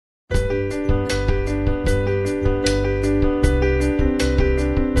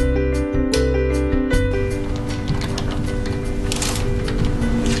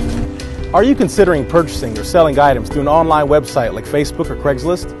Are you considering purchasing or selling items through an online website like Facebook or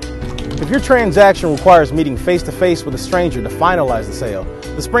Craigslist? If your transaction requires meeting face-to-face with a stranger to finalize the sale,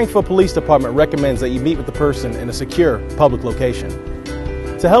 the Springfield Police Department recommends that you meet with the person in a secure public location.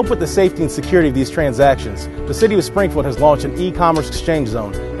 To help with the safety and security of these transactions, the City of Springfield has launched an e-commerce exchange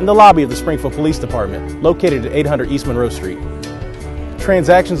zone in the lobby of the Springfield Police Department, located at 800 East Monroe Street.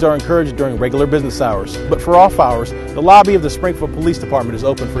 Transactions are encouraged during regular business hours, but for off hours, the lobby of the Springfield Police Department is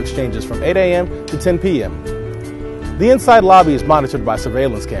open for exchanges from 8 a.m. to 10 p.m. The inside lobby is monitored by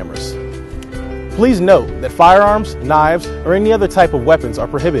surveillance cameras. Please note that firearms, knives, or any other type of weapons are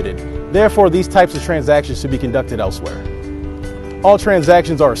prohibited. Therefore, these types of transactions should be conducted elsewhere. All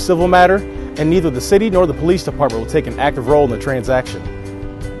transactions are a civil matter, and neither the city nor the police department will take an active role in the transaction.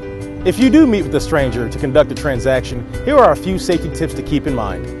 If you do meet with a stranger to conduct a transaction, here are a few safety tips to keep in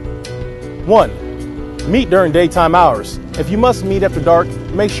mind. 1. Meet during daytime hours. If you must meet after dark,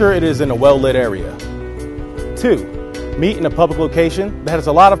 make sure it is in a well-lit area. 2. Meet in a public location that has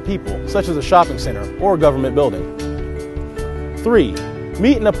a lot of people, such as a shopping center or a government building. 3.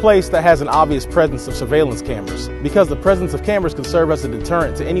 Meet in a place that has an obvious presence of surveillance cameras, because the presence of cameras can serve as a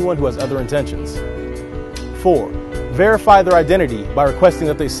deterrent to anyone who has other intentions. 4. Verify their identity by requesting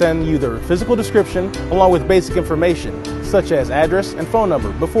that they send you their physical description along with basic information, such as address and phone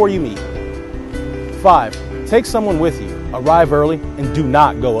number, before you meet. 5. Take someone with you, arrive early, and do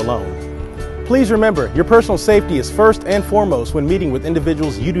not go alone. Please remember, your personal safety is first and foremost when meeting with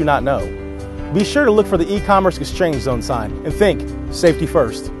individuals you do not know. Be sure to look for the e-commerce exchange zone sign and think safety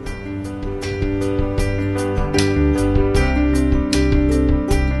first.